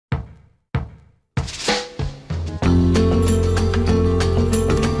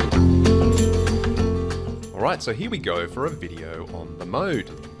Alright, so here we go for a video on the mode.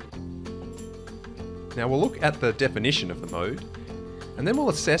 Now we'll look at the definition of the mode, and then we'll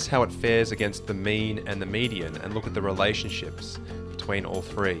assess how it fares against the mean and the median and look at the relationships between all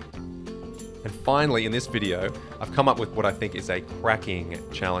three. And finally, in this video, I've come up with what I think is a cracking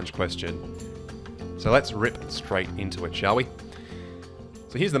challenge question. So let's rip straight into it, shall we?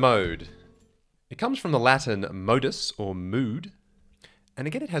 So here's the mode. It comes from the Latin modus, or mood, and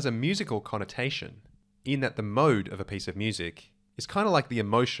again it has a musical connotation in that the mode of a piece of music is kind of like the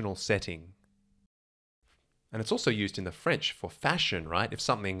emotional setting. And it's also used in the French for fashion, right? If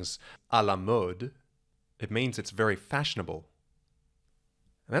something's à la mode, it means it's very fashionable.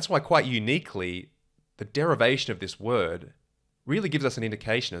 And that's why quite uniquely, the derivation of this word really gives us an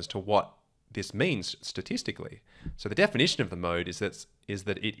indication as to what this means statistically. So the definition of the mode is that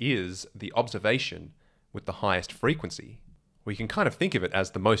it is the observation with the highest frequency. We can kind of think of it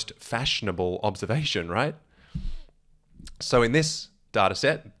as the most fashionable observation, right? So in this data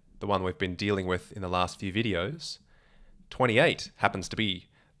set, the one we've been dealing with in the last few videos, 28 happens to be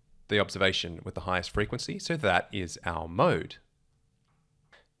the observation with the highest frequency, so that is our mode.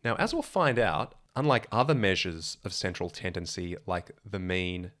 Now, as we'll find out, unlike other measures of central tendency like the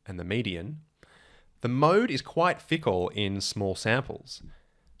mean and the median, the mode is quite fickle in small samples.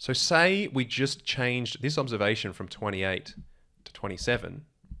 So say we just changed this observation from 28 to 27.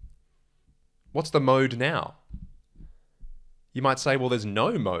 What's the mode now? You might say, well, there's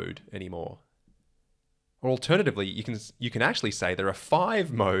no mode anymore. Or alternatively, you can actually say there are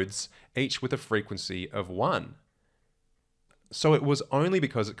 5 modes, each with a frequency of 1. So it was only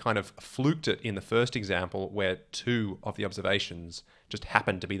because it kind of fluked it in the first example where 2 of the observations just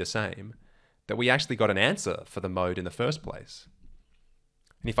happened to be the same, that we actually got an answer for the mode in the first place.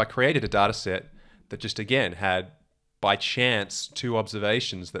 And if I created a data set that just again had, by chance, 2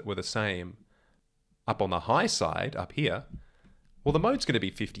 observations that were the same up on the high side, up here, well, the mode's going to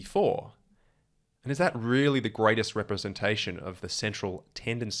be 54. And is that really the greatest representation of the central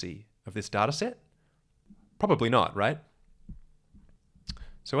tendency of this data set? Probably not, right?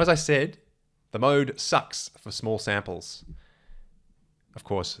 So as I said, the mode sucks for small samples. Of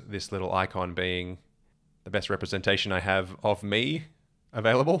course, this little icon being the best representation I have of me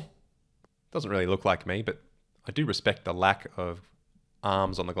available. Doesn't really look like me, but I do respect the lack of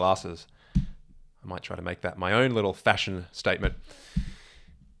arms on the glasses. I might try to make that my own little fashion statement.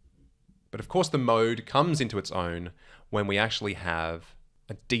 But of course the mode comes into its own when we actually have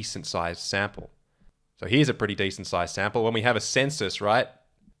a decent sized sample. So here's a pretty decent sized sample. When we have a census, right?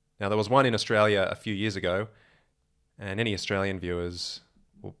 Now there was one in Australia a few years ago, and any Australian viewers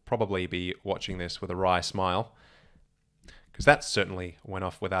will probably be watching this with a wry smile, because that certainly went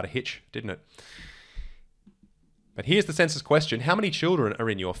off without a hitch, didn't it? But here's the census question. How many children are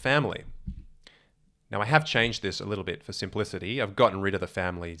in your family? Now I have changed this a little bit for simplicity. I've gotten rid of the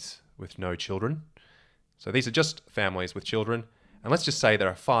families with no children. So these are just families with children. And let's just say there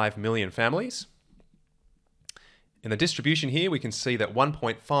are 5 million families. In the distribution here, we can see that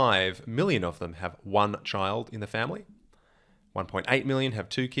 1.5 million of them have 1 child in the family. 1.8 million have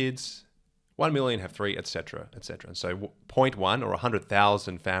 2 kids. 1 million have 3, etc., etc. And so 0.1 or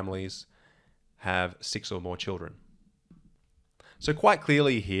 100,000 families have 6 or more children. So quite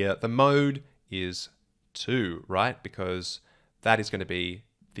clearly here, the mode is 2, right? Because that is going to be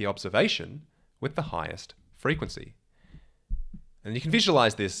the observation with the highest frequency. And you can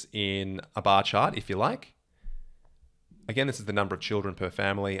visualize this in a bar chart if you like. Again, this is the number of children per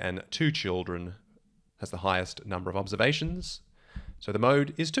family, and 2 children has the highest number of observations. So the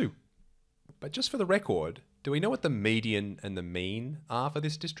mode is 2. But just for the record, do we know what the median and the mean are for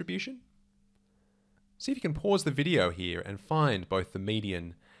this distribution? See if you can pause the video here and find both the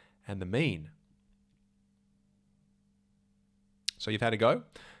median and the mean. So you've had a go?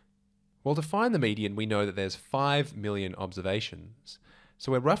 Well, to find the median, we know that there's 5 million observations.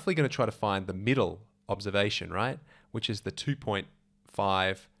 So we're roughly going to try to find the middle observation, right? Which is the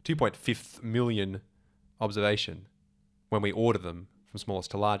 2.5 million observation when we order them from smallest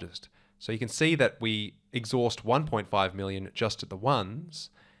to largest. So you can see that we exhaust 1.5 million just at the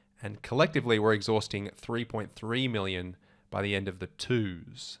ones, and collectively we're exhausting 3.3 million by the end of the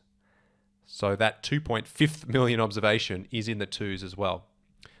 2s. So that 2.5 million observation is in the 2s as well.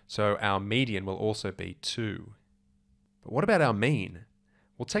 So our median will also be 2. But what about our mean?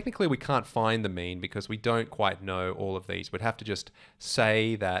 Well, technically we can't find the mean because we don't quite know all of these. We'd have to just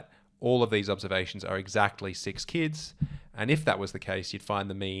say that all of these observations are exactly 6 kids. And if that was the case, you'd find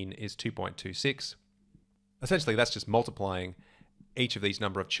the mean is 2.26. Essentially, that's just multiplying each of these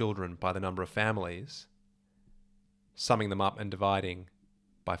number of children by the number of families, summing them up and dividing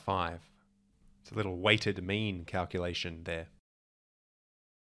by 5. It's a little weighted mean calculation there.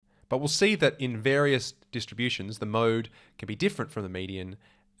 But we'll see that in various distributions, the mode can be different from the median,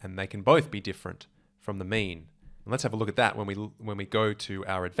 and they can both be different from the mean. And let's have a look at that when we go to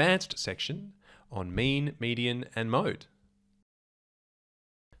our advanced section on mean, median, and mode.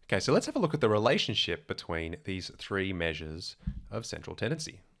 Okay, so let's have a look at the relationship between these three measures of central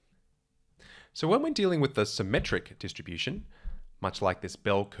tendency. So when we're dealing with the symmetric distribution, much like this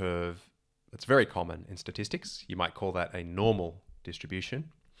bell curve that's very common in statistics, you might call that a normal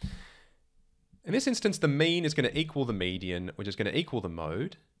distribution. In this instance, the mean is going to equal the median, which is going to equal the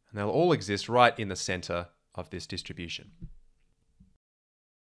mode, and they'll all exist right in the center of this distribution.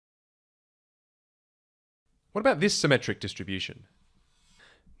 What about this symmetric distribution?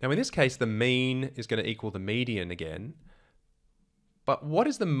 Now in this case, the mean is going to equal the median again, but what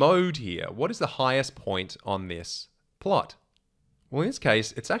is the mode here? What is the highest point on this plot? Well, in this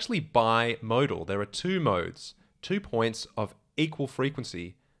case, it's actually bimodal. There are two modes, 2 points of equal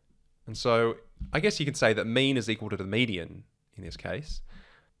frequency. And so I guess you could say that mean is equal to the median in this case.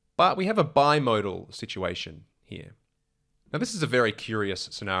 But we have a bimodal situation here. Now this is a very curious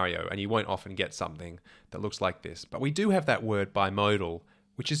scenario, and you won't often get something that looks like this. But we do have that word bimodal,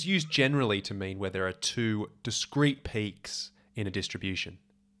 which is used generally to mean where there are two discrete peaks in a distribution.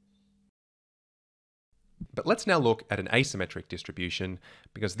 But let's now look at an asymmetric distribution,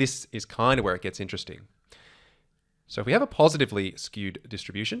 because this is kind of where it gets interesting. So if we have a positively skewed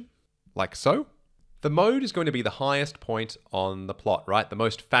distribution, like so, the mode is going to be the highest point on the plot, right? The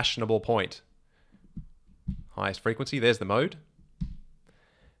most fashionable point. Highest frequency, there's the mode.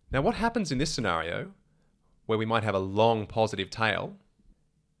 Now what happens in this scenario, where we might have a long positive tail,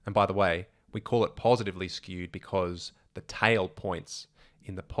 and by the way, we call it positively skewed because the tail points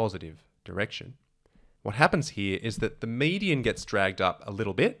in the positive direction. What happens here is that the median gets dragged up a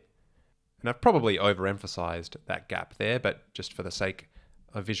little bit, and I've probably overemphasized that gap there, but just for the sake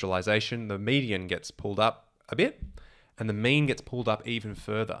of visualization, the median gets pulled up a bit, and the mean gets pulled up even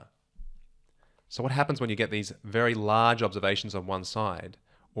further. So what happens when you get these very large observations on one side,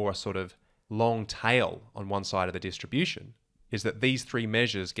 or a sort of long tail on one side of the distribution, is that these three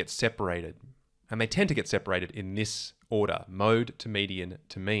measures get separated. And they tend to get separated in this order, mode to median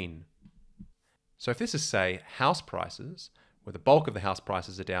to mean. So if this is, say, house prices, where the bulk of the house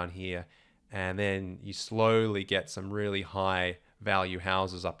prices are down here, and then you slowly get some really high value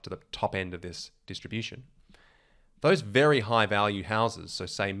houses up to the top end of this distribution. Those very high value houses, so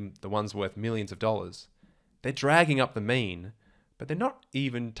say the ones worth millions of dollars, they're dragging up the mean, but they're not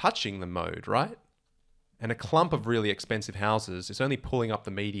even touching the mode, right? And a clump of really expensive houses is only pulling up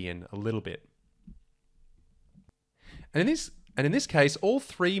the median a little bit. And in this case, all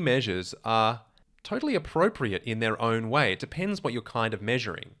three measures are totally appropriate in their own way. It depends what you're kind of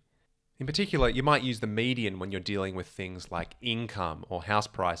measuring. In particular, you might use the median when you're dealing with things like income or house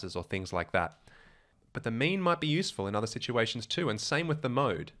prices or things like that. But the mean might be useful in other situations too, and same with the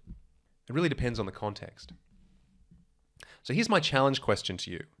mode. It really depends on the context. So here's my challenge question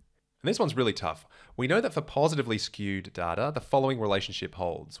to you. And this one's really tough. We know that for positively skewed data, the following relationship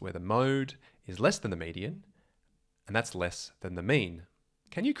holds, where the mode is less than the median, and that's less than the mean.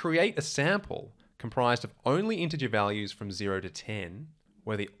 Can you create a sample comprised of only integer values from 0 to 10,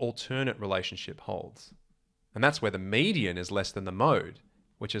 where the alternate relationship holds? And that's where the median is less than the mode,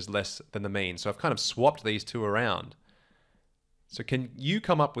 which is less than the mean. So I've kind of swapped these two around. So can you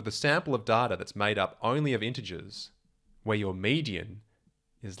come up with a sample of data that's made up only of integers, where your median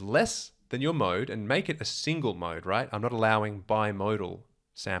is less than your mode, and make it a single mode, right? I'm not allowing bimodal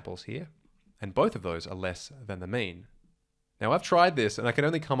samples here. And both of those are less than the mean. Now I've tried this, and I can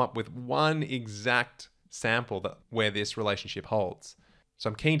only come up with one exact sample where this relationship holds. So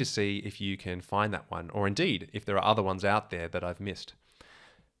I'm keen to see if you can find that one, or indeed, if there are other ones out there that I've missed.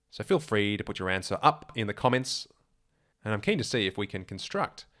 So feel free to put your answer up in the comments, and I'm keen to see if we can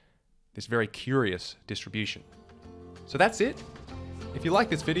construct this very curious distribution. So that's it. If you like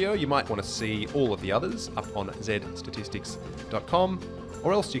this video, you might want to see all of the others up on zedstatistics.com,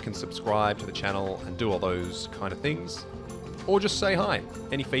 or else you can subscribe to the channel and do all those kind of things, or just say hi.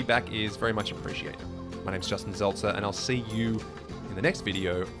 Any feedback is very much appreciated. My name's Justin Zeltzer, and I'll see you in the next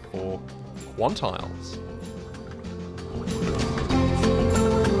video for quantiles.